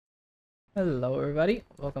Hello everybody,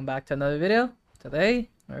 welcome back to another video. Today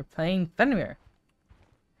we're playing Fenrir.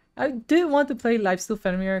 I did want to play lifesteal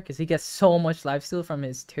Fenrir because he gets so much lifesteal from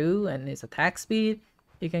his 2 and his attack speed.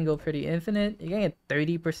 He can go pretty infinite. You can get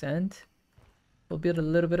 30%. We'll build a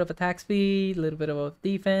little bit of attack speed, a little bit of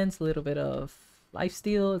defense, a little bit of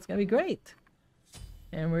lifesteal. It's gonna be great.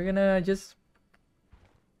 And we're gonna just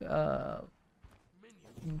brawl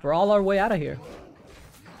our way out of here.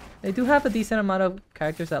 They do have a decent amount of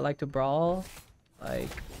characters that like to brawl. Like,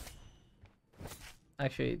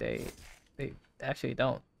 actually, they actually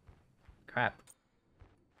don't. Crap.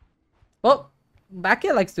 Well,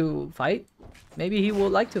 Bake likes to fight. Maybe he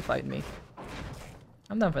will like to fight me.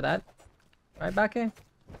 I'm down for that. Right, Bake?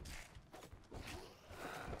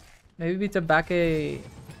 Maybe it's a Bake.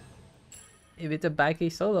 If it's a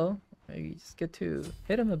Bake solo, maybe you just get to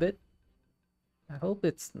hit him a bit. I hope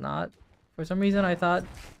it's not. For some reason, I thought.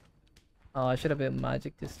 Oh, I should have been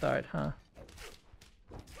magic to start, huh?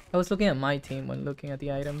 I was looking at my team when looking at the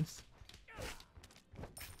items.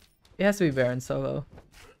 It has to be Baron solo.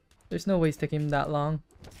 There's no way it's taking him that long.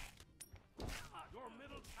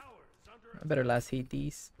 I better last heat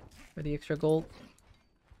these for the extra gold.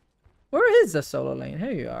 Where is the solo lane?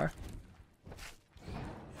 Here you are.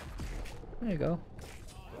 There you go.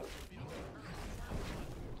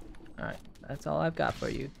 Alright, that's all I've got for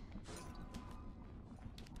you.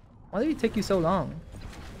 Why did it take you so long?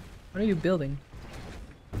 What are you building?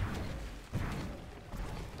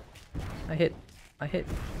 I hit.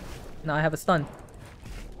 Now I have a stun.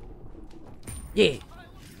 Yeah!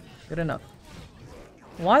 Good enough.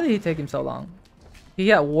 Why did he take him so long? He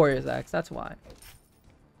had Warrior's Axe, that's why.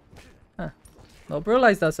 Huh. Well,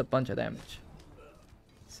 Brutalize does a bunch of damage.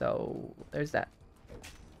 So, there's that.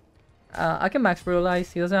 I can max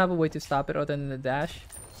Brutalize. He doesn't have a way to stop it other than the dash.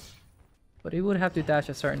 But he would have to dash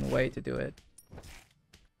a certain way to do it.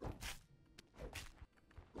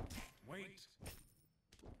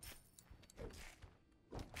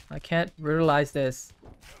 I can't brutalize this,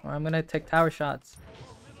 or I'm gonna take tower shots.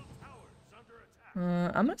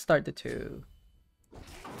 I'm gonna start the 2.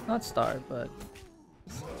 Not start, but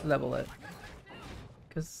level it.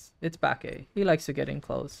 Because it's Bake. He likes to get in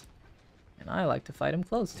close. And I like to fight him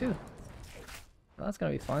close too. So that's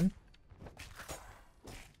gonna be fun.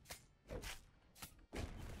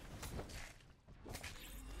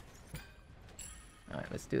 Alright,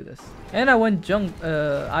 let's do this. And I went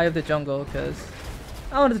Eye of the Jungle because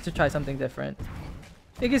I wanted to try something different.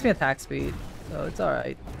 It gives me attack speed, so it's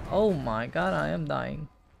alright. Oh my god, I am dying.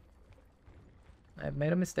 I've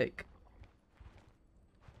made a mistake.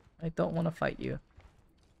 I don't want to fight you.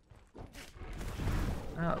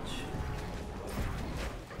 Ouch.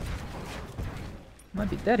 Might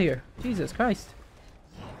be dead here. Jesus Christ.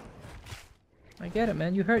 I get it,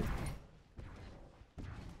 man. You hurt.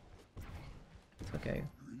 It's okay.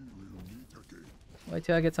 Wait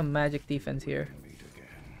till I get some magic defense here.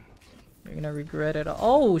 You're gonna regret it.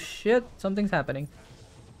 Oh shit! Something's happening.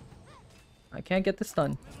 I can't get the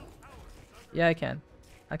stun. Yeah, I can.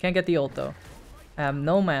 I can't get the ult though. I have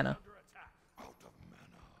no mana.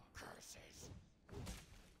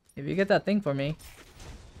 If you get that thing for me,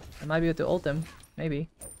 I might be able to ult him. Maybe.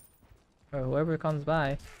 Or whoever comes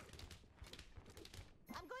by.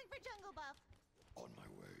 I'm going for jungle buff. On my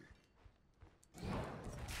way.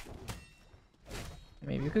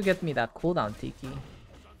 Maybe you could get me that cooldown Tiki.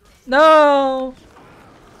 No!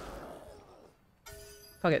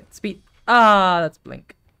 Fuck it. Speed. Ah, that's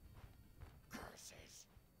blink.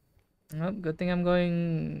 Oh, good thing I'm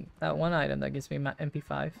going that one item that gives me my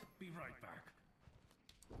MP5. Be right back.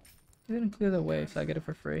 I didn't clear the wave, so I get it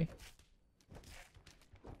for free.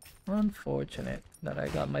 Unfortunate that I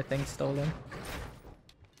got my thing stolen.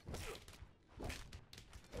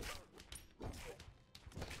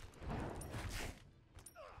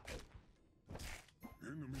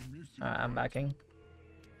 Alright, I'm backing.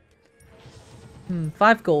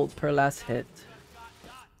 5 gold per last hit.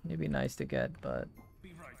 It'd be nice to get, but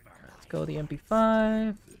let's go the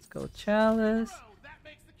MP5. Let's go Chalice.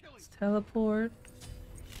 Let's teleport.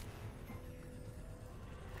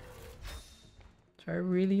 Try to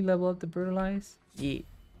really level up the brutalize. Yeah.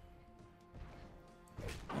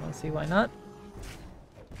 I don't see why not.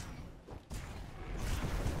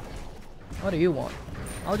 What do you want?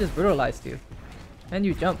 I'll just brutalize you. And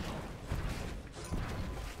you jump.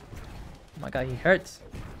 Oh my god, he hurts.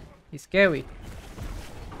 He's scary.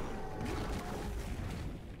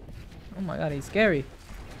 Oh my god, he's scary.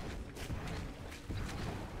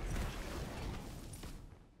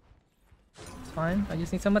 It's fine. I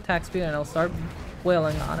just need some attack speed and I'll start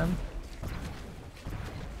wailing on him.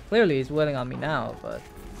 Clearly he's wailing on me now, but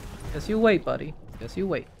just you wait, buddy. Just you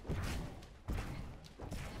wait.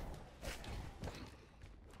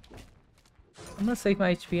 I'm gonna save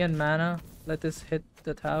my HP and mana. Let this hit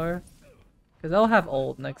the tower. Because I'll have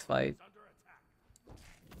ult next fight.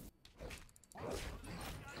 Let's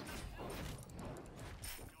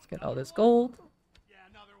get all this gold.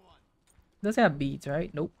 Does it have beads,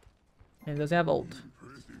 right? Nope. And does it have ult?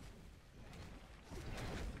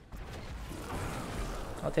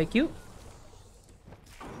 I'll take you.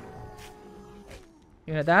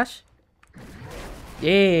 You gonna dash?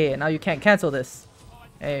 Yeah, now you can't cancel this.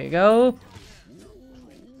 There you go.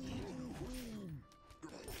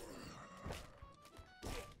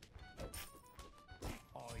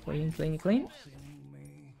 Clean, clean, clean.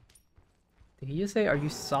 Did he just say, are you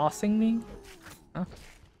saucing me? Huh?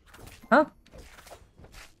 Huh?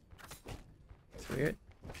 It's weird.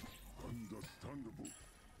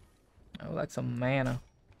 I would like some mana.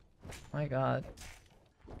 My god.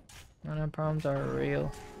 Mana problems are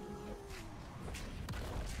real.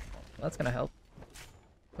 That's gonna help.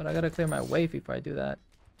 But I gotta clear my wave before I do that.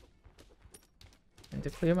 And to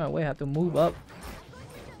clear my way, I have to move up.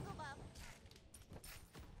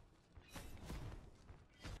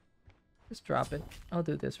 Just drop it. I'll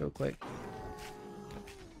do this real quick.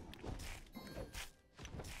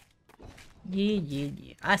 Yeah.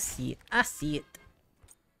 I see it. I see it.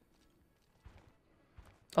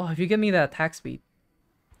 Oh, if you give me that attack speed.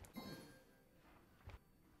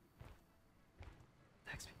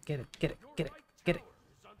 Attack speed. Get it. Get it. Get it. Get it.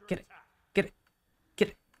 Get it. Get it. Get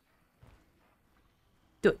it.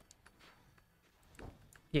 Do it.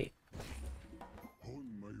 Yeah.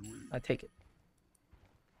 I take it.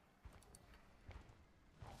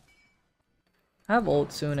 I have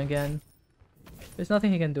ult soon again. There's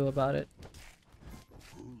nothing he can do about it.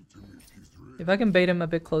 If I can bait him a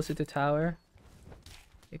bit closer to tower,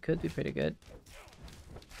 it could be pretty good.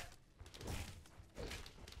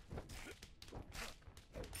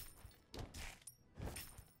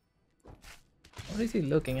 What is he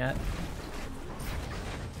looking at?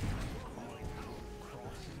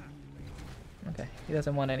 Okay, he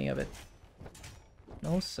doesn't want any of it.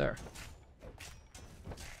 No, sir.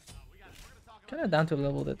 Kind of down to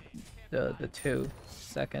level the 2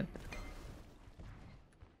 second.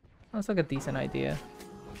 That's like a decent idea.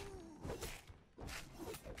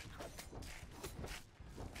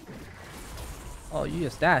 Oh, you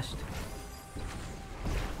just dashed.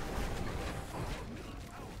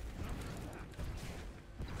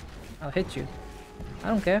 I'll hit you. I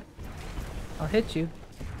don't care. I'll hit you.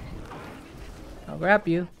 I'll grab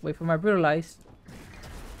you. Wait for my brutalize.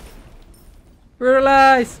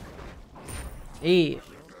 Brutalize! Hey.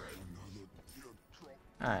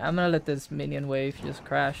 Alright, I'm gonna let this minion wave just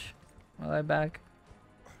crash while I back.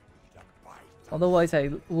 Otherwise, I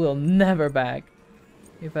will never back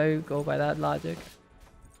if I go by that logic.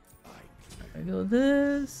 I go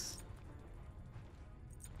this.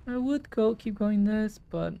 I would keep going this,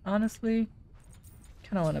 but honestly,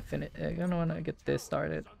 kind of want to finish. I kind of want to get this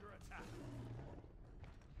started.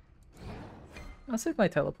 I'll save my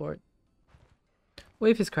teleport.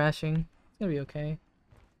 Wave is crashing. It's gonna be okay.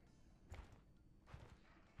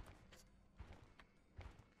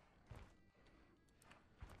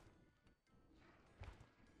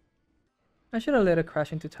 I should have let it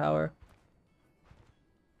crash into tower.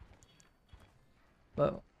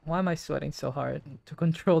 But why am I sweating so hard to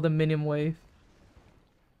control the minion wave?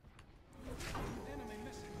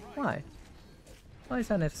 Why? Why is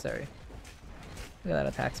that necessary? Look at that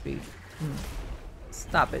attack speed.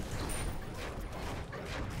 Stop it.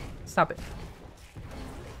 Stop it.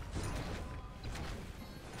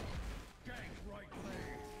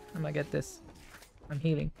 I'm gonna get this. I'm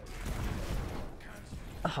healing.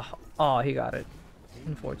 Oh, he got it.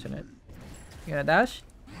 Unfortunate. You gonna dash?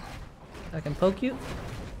 I can poke you.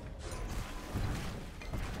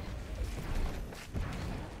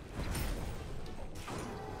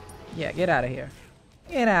 Yeah, get out of here.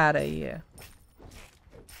 Get out of here.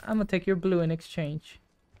 I'm gonna take your blue in exchange.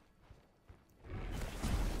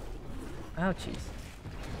 Ouchies.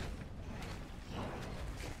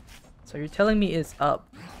 So you're telling me it's up?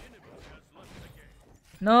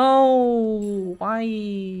 No!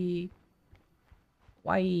 Why?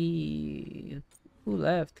 Why? Who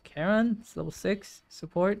left? Karen? It's level 6.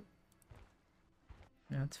 Support?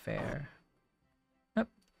 That's fair. Yep.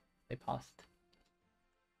 They paused.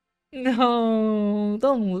 No!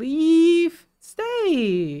 Don't leave!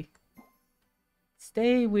 Stay!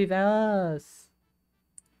 Stay with us!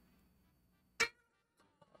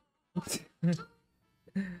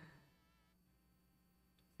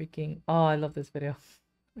 Freaking... Oh, I love this video.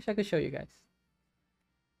 Wish I could show you guys.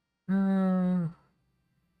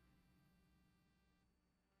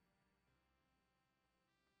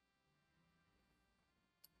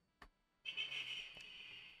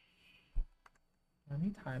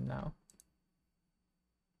 Anytime now.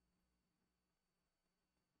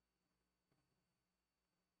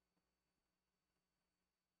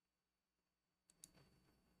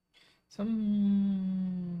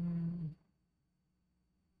 Some...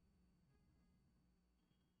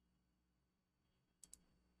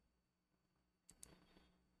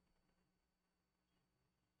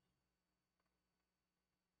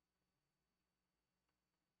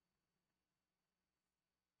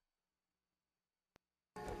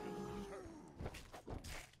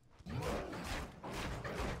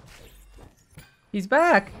 He's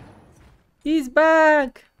back! He's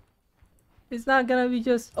back! It's not gonna be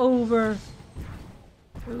just over.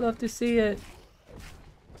 We'd love to see it.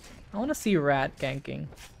 I wanna see Rat ganking.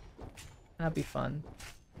 That'd be fun.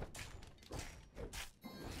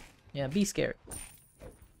 Yeah, be scared.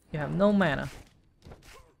 You have no mana.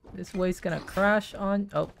 This wave's gonna crash on...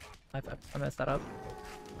 Oh, I messed that up.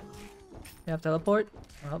 You have teleport?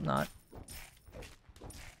 I hope not.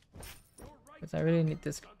 Because I really need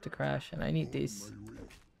this to crash, and I need these.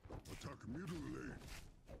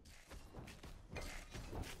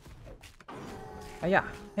 Oh, yeah.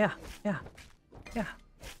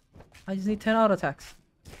 I just need 10 auto attacks.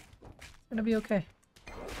 It's gonna be okay.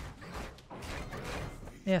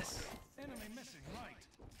 Yes.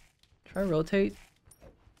 Try rotate.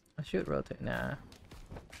 I should rotate. Nah.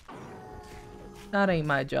 That ain't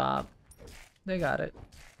my job. They got it.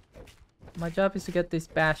 My job is to get these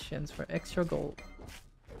bastions for extra gold.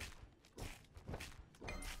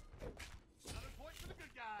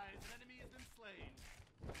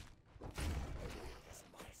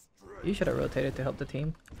 You should have rotated to help the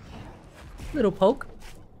team. Little poke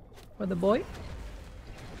for the boy.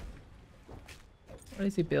 What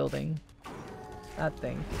is he building? That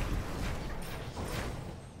thing.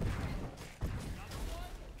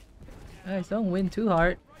 Guys, don't win too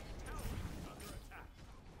hard.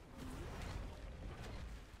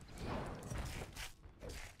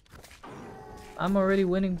 I'm already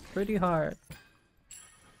winning pretty hard.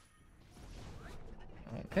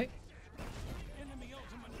 Okay.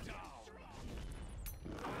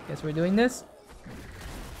 Guess we're doing this.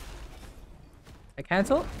 I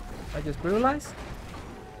cancel. I just brutalize.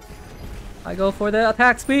 I go for the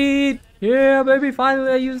attack speed. Yeah, baby.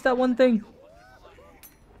 Finally, I used that one thing.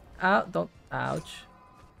 Ow, don't. Ouch.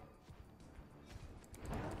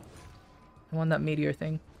 I want that meteor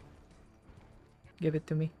thing. Give it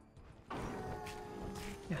to me.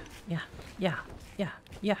 Yeah.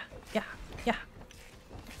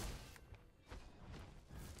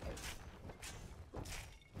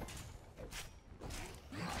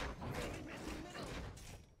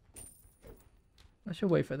 I should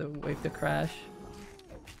wait for the wave to crash.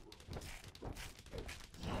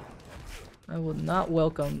 I will not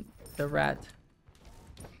welcome the rat.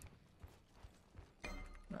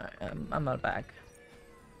 Alright, I'm not back.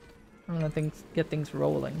 I'm gonna get things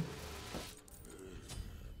rolling.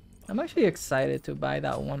 I'm actually excited to buy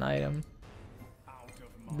that one item.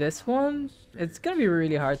 This one, it's gonna be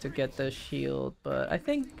really hard to get the shield, but I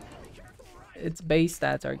think its base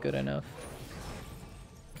stats are good enough.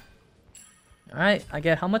 Alright, I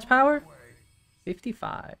get how much power?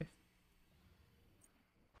 55.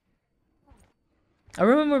 I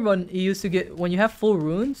remember when you used to get, when you have full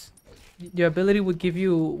runes, your ability would give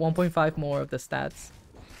you 1.5 more of the stats.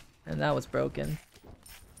 And that was broken.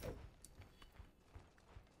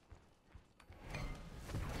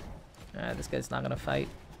 Alright, this guy's not gonna fight.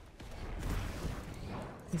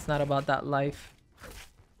 He's not about that life.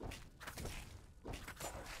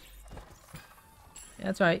 Yeah,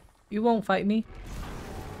 that's right. You won't fight me.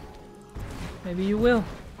 Maybe you will.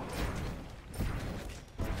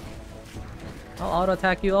 I'll auto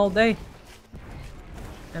attack you all day.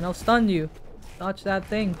 And I'll stun you. Dodge that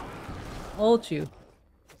thing. Ult you.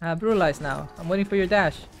 I have brutalized now. I'm waiting for your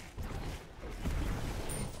dash.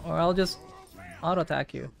 Or I'll just auto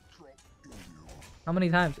attack you. How many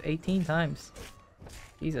times? 18 times.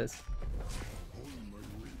 Jesus.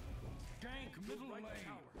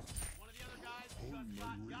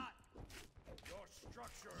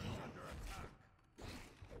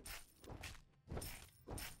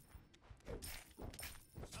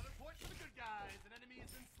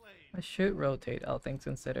 I should rotate, all things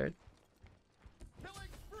considered.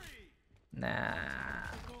 Nah.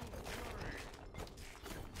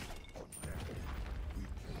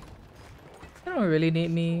 They don't really need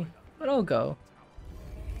me, but I'll go.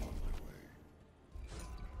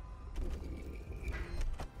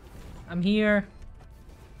 I'm here.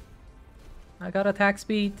 I got attack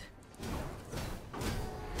speed.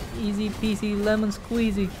 Easy peasy lemon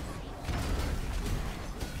squeezy.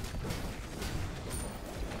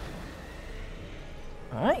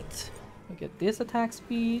 this attack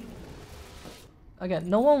speed. Again,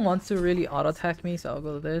 no one wants to really auto attack me, so I'll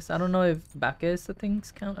go to this. I don't know if Bacchus the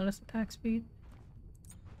things count as attack speed.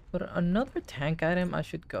 But another tank item I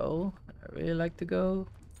should go. I really like to go.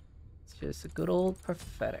 It's just a good old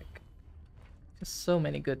prophetic. Just so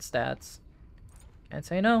many good stats. Can't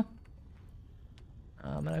say no.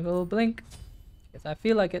 I'm gonna go blink. Because I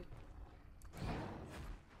feel like it. If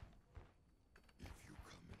you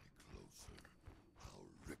come any closer, I'll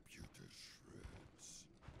rip you to shreds.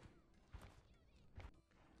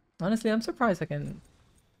 Honestly, I'm surprised I can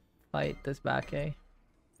fight this back, eh?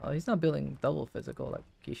 Oh, he's not building double physical like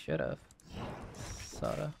he should have.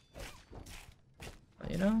 Sorta. But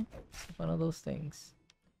you know, it's one of those things.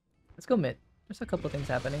 Let's go mid. There's a couple things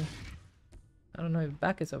happening. I don't know if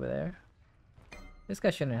back is over there. This guy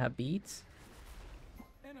shouldn't have beads.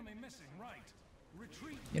 Enemy missing, right.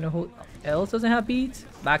 Retreat. You know who else doesn't have beads?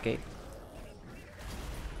 Back 8.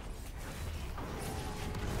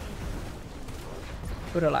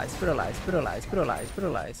 Brutalize, brutalize, brutalize, brutalize,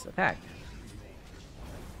 brutalize. Attack.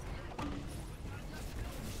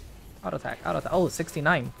 Auto attack, auto attack. Oh,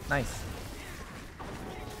 69. Nice.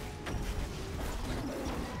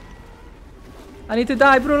 I need to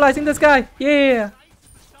die brutalizing this guy. Yeah.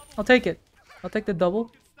 I'll take it. I'll take the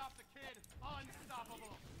double.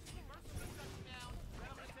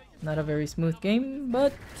 Not a very smooth game,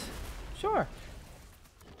 but sure.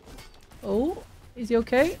 Oh, is he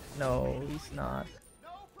okay? No, he's not.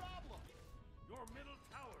 No problem. Your middle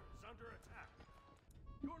tower is under attack.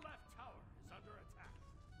 Your left tower is under attack.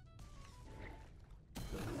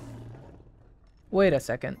 Wait a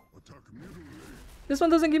second. This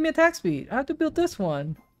one doesn't give me attack speed. I have to build this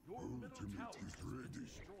one.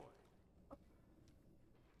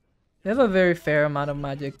 They have a very fair amount of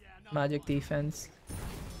magic defense.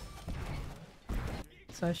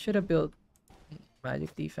 So I should have built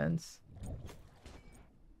magic defense.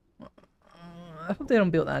 I hope they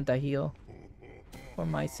don't build anti-heal. For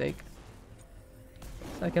my sake.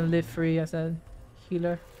 So I can live free as a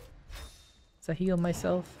healer. So I heal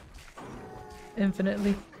myself.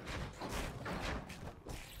 Infinitely.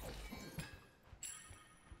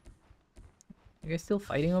 You guys still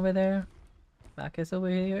fighting over there? Bacchus over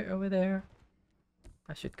here, over there.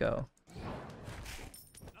 I should go.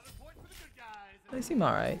 They seem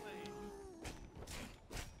alright.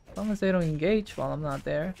 As long as they don't engage while I'm not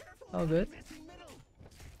there. All good.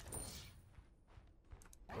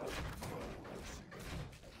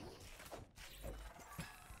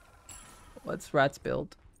 What's Rat's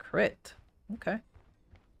build? Crit. Okay.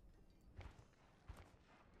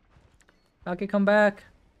 Okay, come back.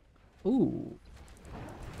 Ooh.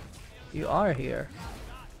 You are here.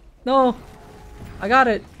 No! I got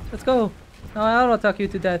it! Let's go! No, I'll attack you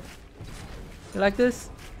to death. You like this?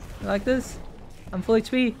 You like this? I'm full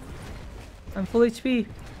HP. I'm full HP.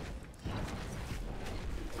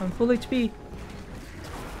 I'm full HP.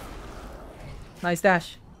 Nice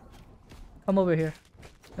dash. Come over here.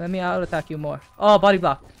 Let me out attack you more. Oh, body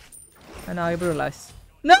block. And now I brutalize.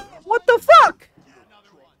 No! What the fuck?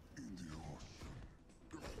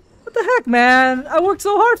 What the heck, man? I worked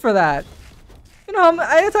so hard for that. You know,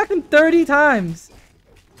 I attacked him 30 times.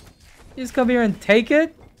 You just come here and take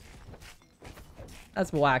it?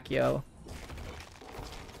 That's whack, yo.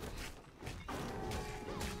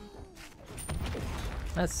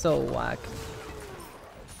 That's so whack.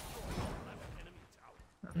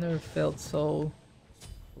 I've never felt so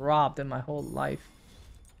robbed in my whole life.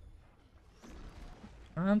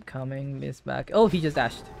 I'm coming, Miss back. Oh, he just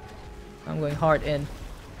dashed. I'm going hard in.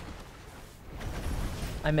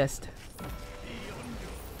 I missed.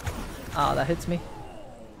 Oh, that hits me.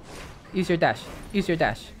 Use your dash. Use your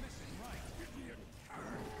dash.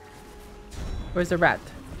 Where's the rat?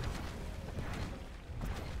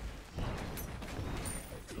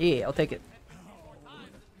 Yeah, I'll take it.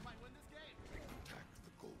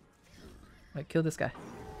 Wait, kill this guy.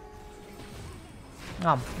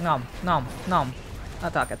 Nom, nom, nom, nom.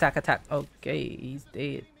 Attack, attack, attack. Okay, he's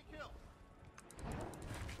dead.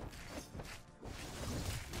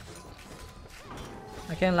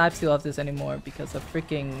 I can't lifesteal off this anymore because of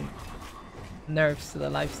freaking nerfs to the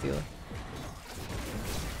lifesteal.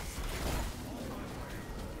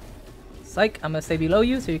 Psych, I'm gonna stay below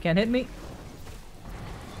you so you can't hit me.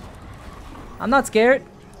 I'm not scared.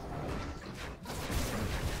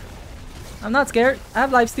 I'm not scared. I have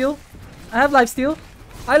lifesteal. I have lifesteal.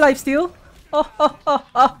 I lifesteal.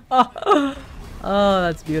 Oh,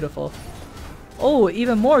 that's beautiful. Oh,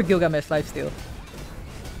 even more Gilgamesh lifesteal.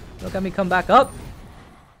 Look at me come back up.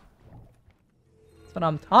 That's what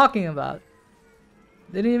I'm talking about.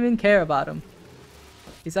 Didn't even care about him.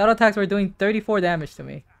 His auto attacks were doing 34 damage to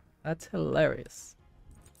me. That's hilarious.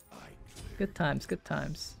 Good times, good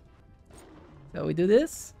times. So we do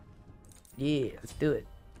this? Yeah, let's do it.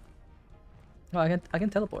 Oh, I can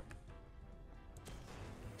teleport.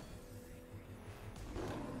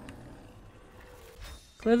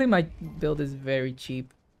 Clearly my build is very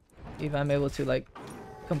cheap. If I'm able to like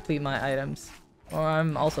complete my items. Or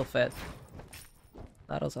I'm also fed.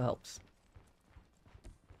 That also helps.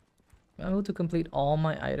 If I'm able to complete all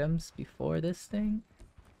my items before this thing.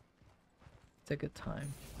 It's a good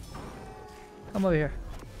time. Come over here.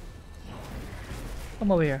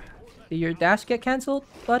 Come over here. Did your dash get cancelled,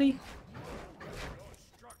 buddy?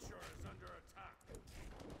 Structure is under attack.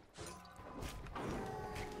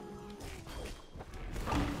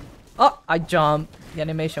 Oh, I jumped. The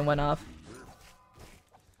animation went off.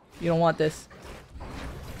 You don't want this.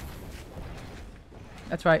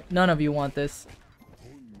 That's right. None of you want this.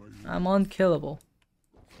 I'm unkillable.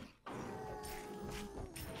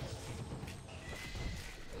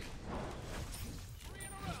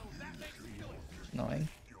 Annoying.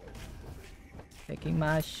 Taking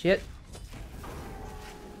my shit.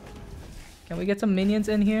 Can we get some minions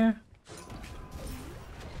in here?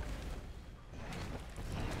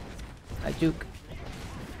 I juke.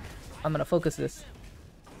 I'm gonna focus this.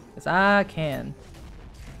 Because I can.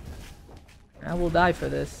 I will die for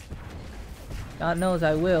this. God knows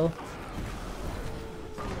I will.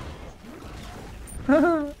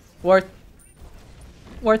 Worth.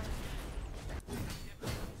 Worth.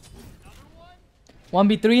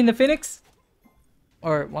 1v3 in the Phoenix?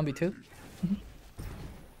 Or 1v2?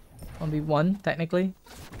 1v1, technically.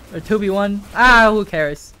 Or 2v1. Ah, who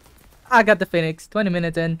cares? I got the Phoenix. 20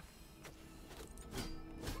 minutes in.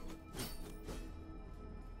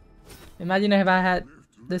 Imagine if I had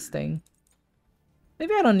this thing.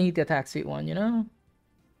 Maybe I don't need the attack suite one, you know?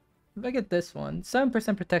 If I get this one.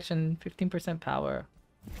 7% protection, 15% power.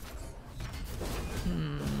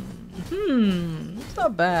 It's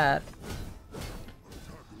not bad.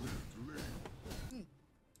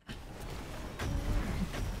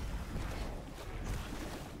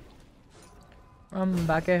 Run,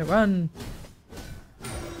 Bake, run!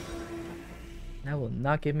 That will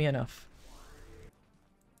not give me enough.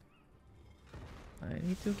 I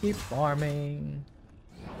need to keep farming.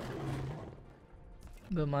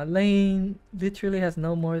 But my lane literally has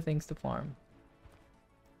no more things to farm.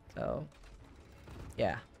 So,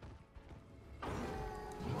 yeah.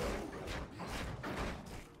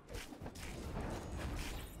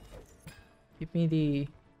 Give me the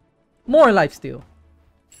more lifesteal.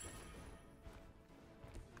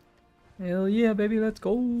 Hell yeah, baby, let's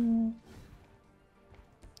go.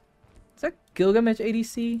 Is that Gilgamesh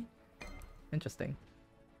ADC? Interesting.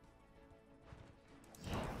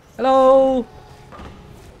 Hello!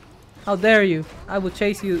 How dare you? I will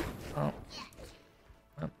chase you. Oh.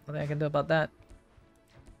 Well, nothing I can do about that.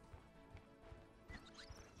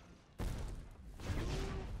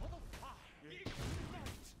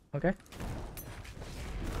 Okay.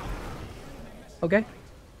 Okay.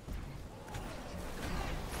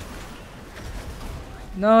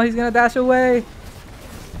 No, he's gonna dash away.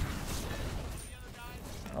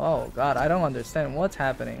 Oh god, I don't understand what's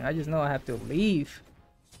happening. I just know I have to leave.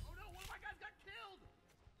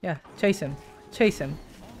 Yeah, chase him. Chase him.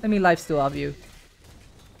 Let me lifesteal off you.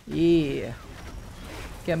 Yeah.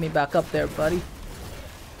 Get me back up there, buddy.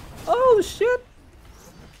 Oh shit!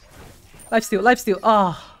 Lifesteal, lifesteal.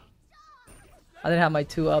 Ah. Oh. I didn't have my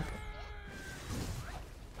 2 up.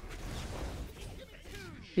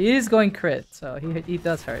 He is going crit, so he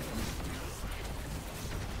does hurt.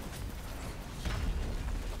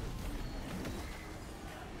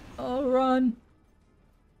 Oh, run.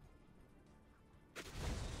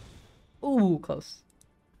 Ooh, close.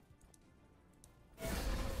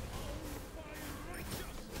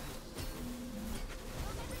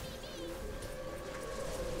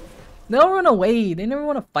 They'll run away. They never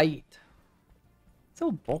want to fight.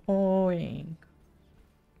 So boring.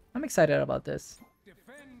 I'm excited about this.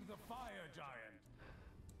 Defend the fire giant.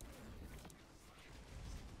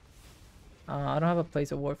 I don't have a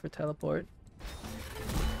place of war for teleport.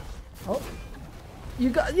 Oh. You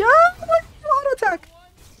got... Yeah! Auto attack!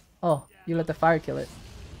 Oh, you let the fire kill it.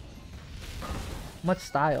 Much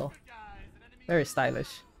style. Very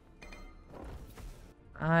stylish.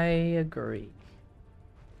 I agree.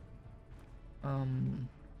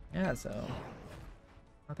 Yeah, so...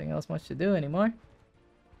 Nothing else much to do anymore.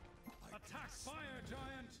 Attack fire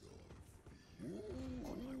giant.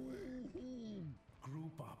 On my way.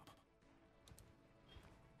 Group up.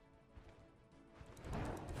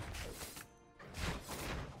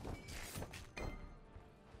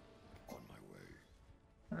 On my way.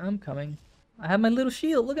 I'm coming. I have my little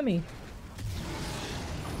shield. Look at me.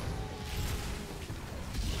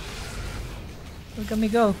 Look at me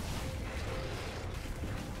go.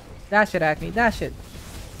 Dash it, Acme. Dash it.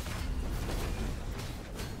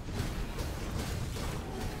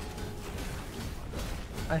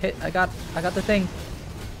 I got the thing.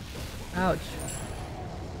 Ouch.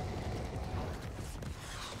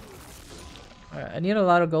 Alright, I need a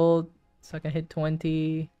lot of gold so I can hit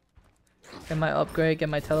 20. Get my upgrade, get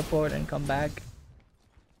my teleport, and come back.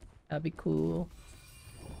 That'd be cool.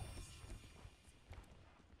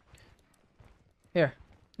 Here,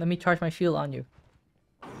 let me charge my shield on you.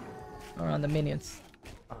 Or on the minions.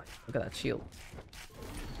 Oh, look at that shield.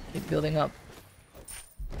 Keep building up.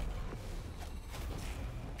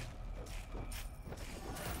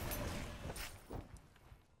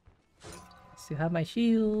 Still have my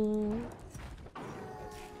shield.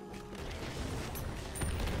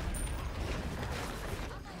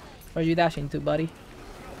 Where are you dashing to, buddy?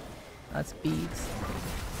 That's beads.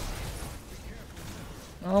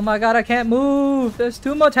 Oh my god, I can't move! There's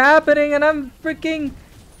too much happening and I'm freaking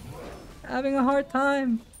having a hard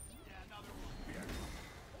time.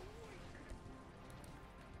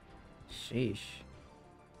 Sheesh.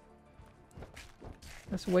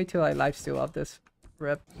 Let's wait till I lifesteal off this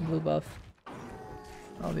rep blue buff.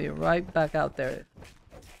 I'll be right back out there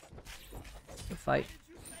to fight.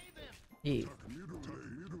 Yeah.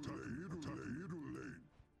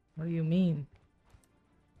 What do you mean?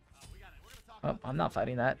 Oh, I'm not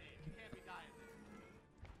fighting that.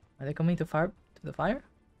 Are they coming to the fire?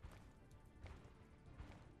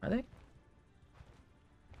 Are they?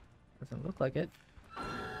 Doesn't look like it.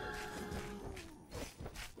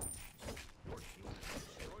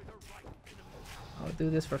 I'll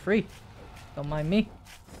do this for free. Don't mind me.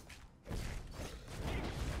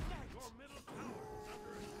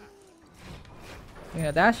 You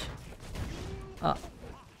gonna dash? Oh,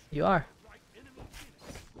 you are.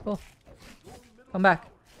 Cool. Come back.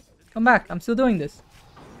 Come back. I'm still doing this.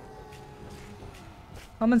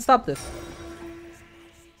 Come and stop this.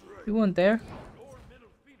 You weren't there.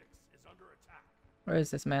 Where is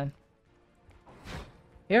this man?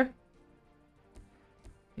 Here?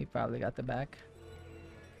 He probably got the back.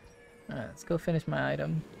 Alright, let's go finish my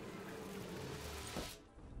item.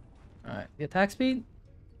 Alright, the attack speed?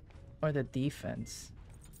 Or the defense?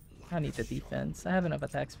 I need the defense. I have enough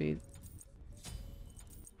attack speed.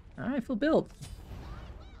 Alright, full build.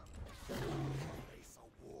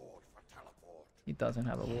 He doesn't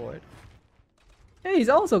have a ward. Hey, he's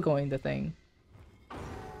also going the thing.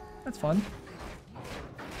 That's fun.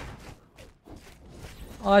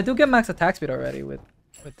 Oh, I do get max attack speed already with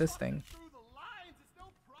this thing.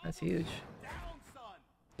 That's huge.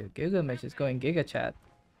 Dude, Gilgamesh is going Giga Chat.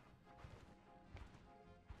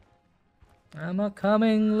 I'm not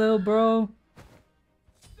coming, little bro.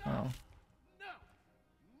 Oh.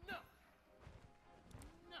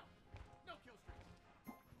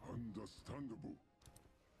 Understandable.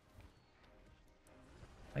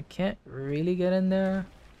 I can't really get in there.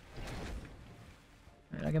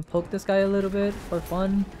 And I can poke this guy a little bit for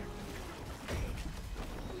fun.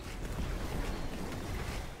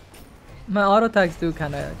 My auto attacks do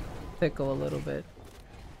kind of tickle a little bit.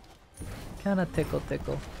 Kind of tickle.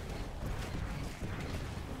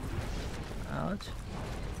 Ouch.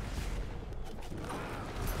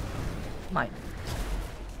 Mine.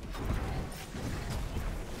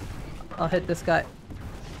 I'll hit this guy.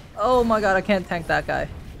 Oh my god, I can't tank that guy.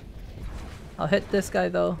 I'll hit this guy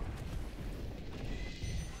though.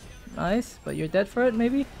 Nice, but you're dead for it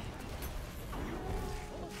maybe?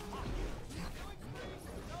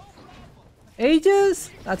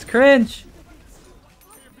 Ages? That's cringe.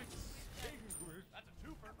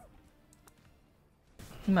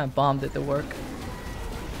 He might bombed it to work.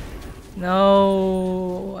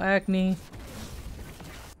 No, Acne.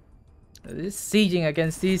 This sieging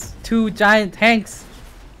against these two giant tanks.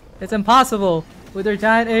 It's impossible with their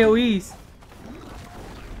giant AoEs.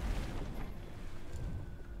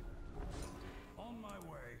 On my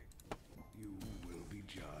way. You will be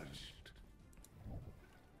judged.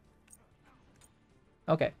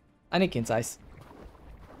 Okay, I need king size.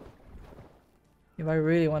 If I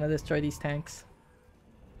really want to destroy these tanks.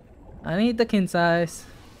 I need the king size.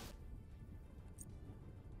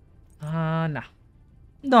 Nah.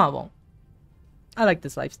 No, I won't. I like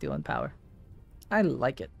this lifesteal and power. I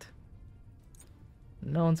like it.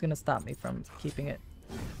 No one's gonna stop me from keeping it.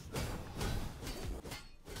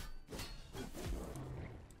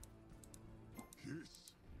 Yes.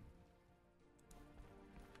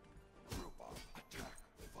 Robot attack,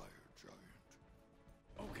 fire giant.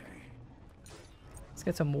 Okay. Let's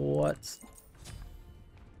get some what's.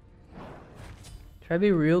 Try to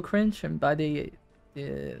be real cringe and buy the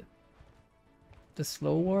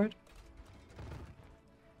slow ward.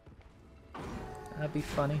 That'd be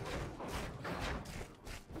funny.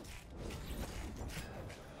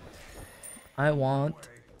 I want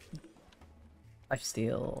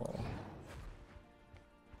lifesteal.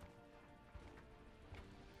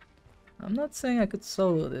 I'm not saying I could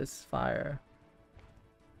solo this fire,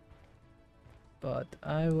 but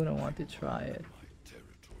I wouldn't want to try it.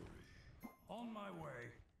 On my way.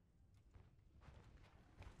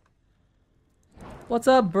 What's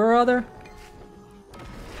up, brother?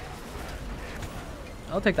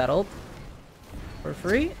 I'll take that ult. For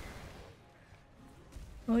free?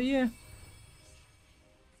 Oh yeah.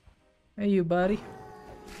 Hey you, buddy.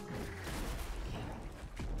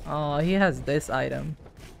 Oh, he has this item.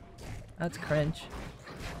 That's cringe.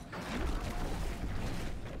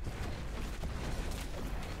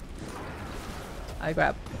 I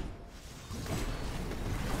grab.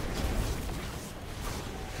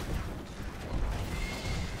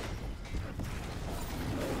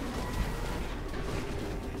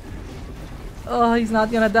 Oh, he's not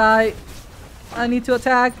gonna die. I need to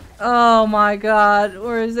attack. Oh my god,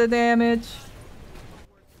 where is the damage?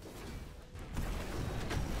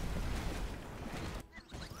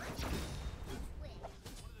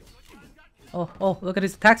 Oh, look at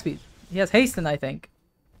his attack speed. He has hasten, I think.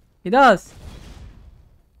 He does.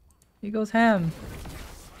 He goes ham.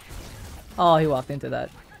 Oh, he walked into that.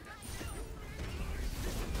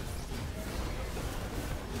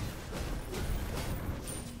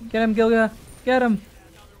 Get him, Gilga. Get him.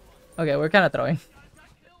 Okay, we're kind of throwing.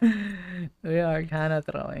 We are kind of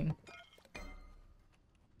throwing.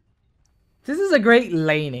 This is a great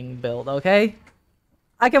laning build, okay?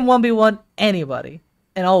 I can 1v1 anybody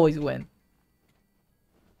and always win.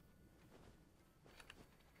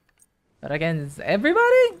 But against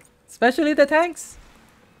everybody? Especially the tanks?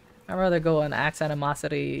 I'd rather go on Axe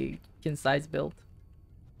Animosity Kinside's build.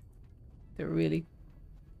 To really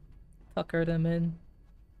tucker them in.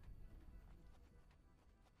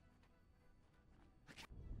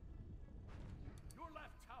 Your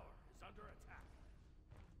left tower is under attack.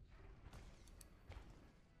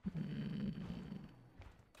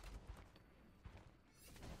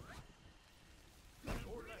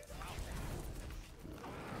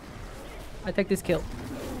 I take this kill.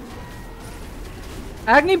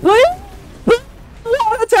 Agni, please!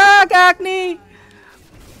 One attack, Agni!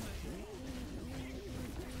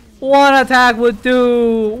 One attack would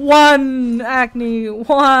do! One, Agni!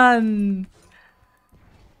 One!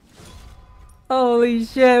 Holy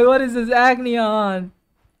shit, what is this Agni on?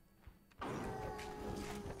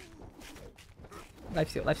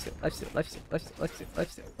 Lifesteal, lifesteal, lifesteal, lifesteal, lifesteal,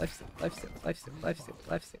 lifesteal, lifesteal, lifesteal, lifesteal, lifesteal,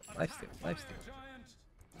 lifesteal, lifesteal, lifesteal.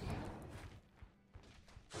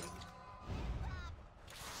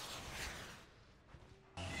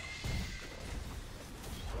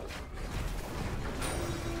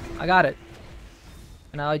 I got it.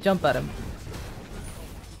 And now I jump at him.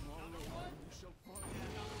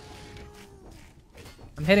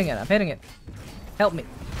 I'm hitting it, I'm hitting it. Help me.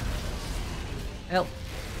 Help.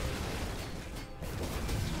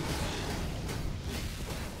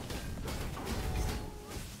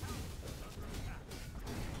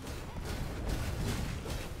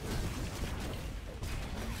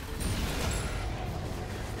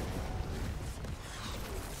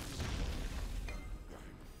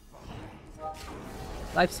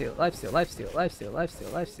 Lifesteal, lifesteal, lifesteal, lifesteal,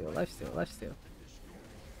 lifesteal, lifesteal, lifesteal, lifesteal.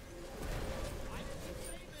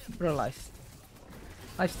 Realized.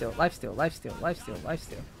 Lifesteal, lifesteal, lifesteal, lifesteal,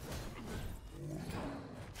 lifesteal.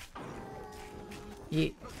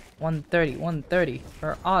 Yeet. 130, 130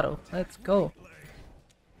 for auto. Let's go.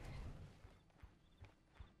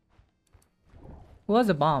 Who has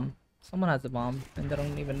a bomb? Someone has a bomb and they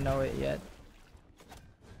don't even know it yet.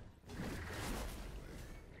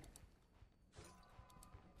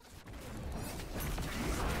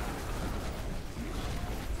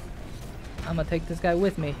 I'm gonna take this guy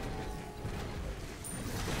with me.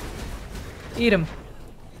 Eat him.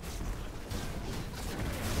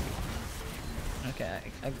 Okay,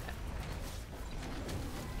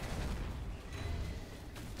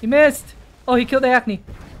 he missed! Oh, he killed the Acne.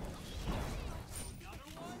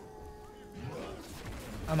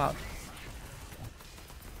 I'm out.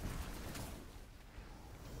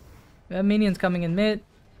 We have minions coming in mid.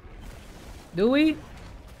 Do we?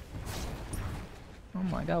 Oh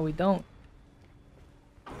my god, we don't.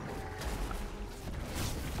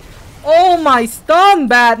 Oh my stun,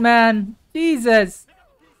 Batman! Jesus!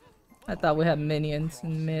 I thought we had minions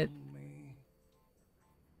in mid.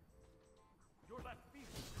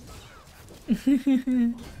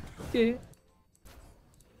 Okay.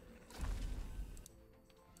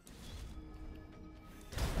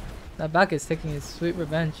 That back is taking his sweet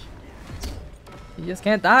revenge. He just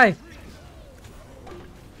can't die.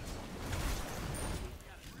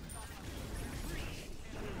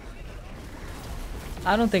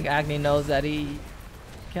 I don't think Agni knows that he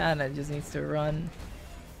kinda just needs to run.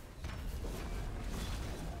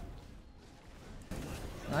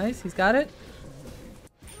 Nice, he's got it.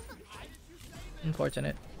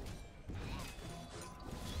 Unfortunate.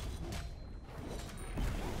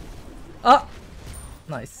 Oh!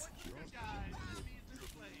 Nice.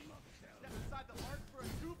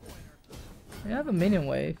 We have a minion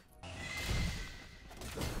wave.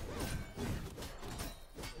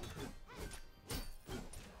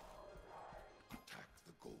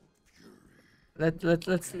 Let's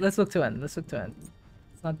look to end. Let's look to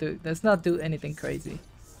end. Let's not do anything crazy.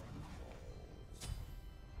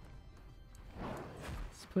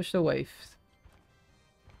 Let's push the waves.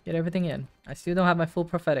 Get everything in. I still don't have my full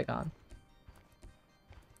prophetic on.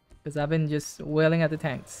 Because I've been just wailing at the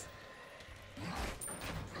tanks.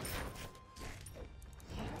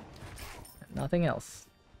 Nothing else.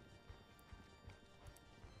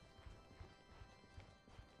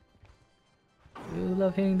 You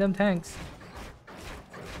love hitting them tanks.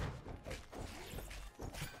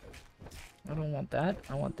 I don't want that.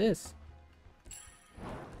 I want this.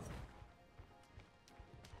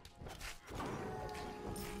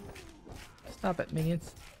 Stop it,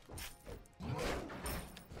 minions.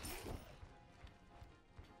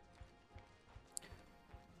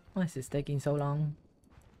 Why is this taking so long?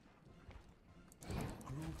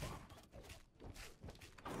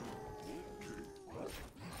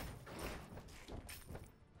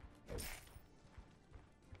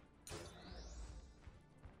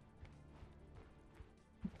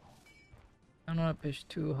 I don't want to push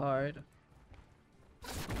too hard.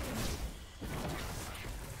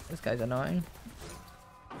 This guy's annoying.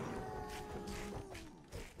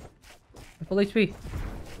 I'm full HP.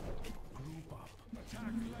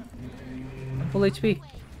 I'm full HP.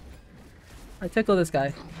 I tickle this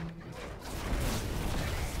guy.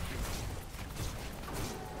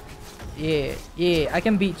 Yeah, yeah, I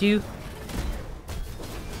can beat you.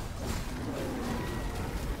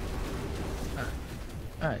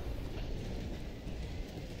 Alright.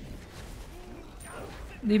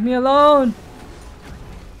 Leave me alone!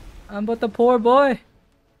 I'm but the poor boy.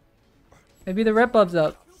 Maybe the red buff's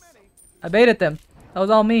up. I baited them. That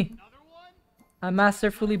was all me. I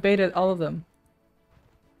masterfully baited all of them.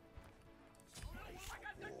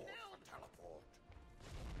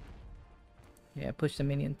 Yeah, push the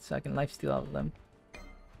minions so I can lifesteal all of them.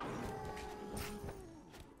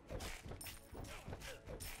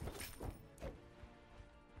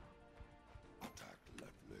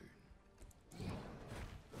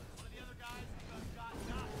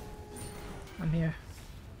 I'm here.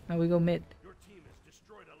 Now we go mid.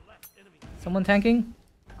 Someone tanking?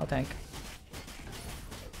 I'll tank.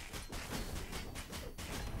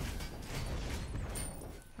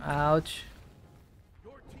 Ouch.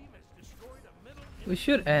 We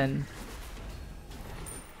should end.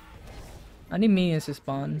 I need minions to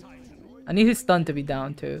spawn. I need his stun to be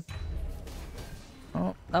down too.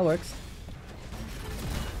 Oh, that works.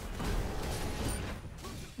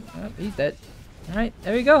 Oh, he's dead. Alright,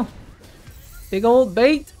 there we go. Big old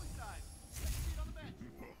bait.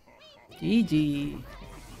 GG.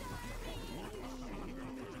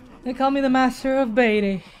 They call me the master of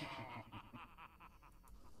baiting.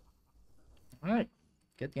 Alright,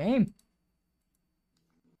 good game.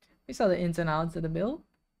 We saw the ins and outs of the build.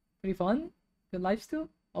 Pretty fun. Good lifesteal.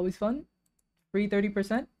 Always fun. Free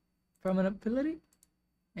 30% from an ability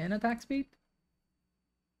and attack speed.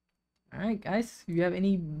 Alright guys, if you have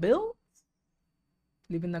any builds,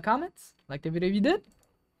 leave in the comments. Like the video if you did.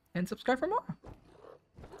 And subscribe for more.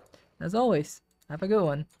 As always, have a good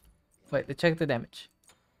one. Wait, let's check the damage.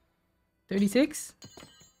 36?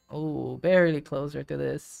 Oh, barely closer to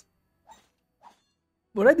this.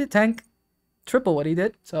 But I did tank triple what he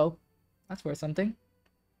did, so that's worth something.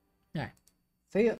 Alright, see ya.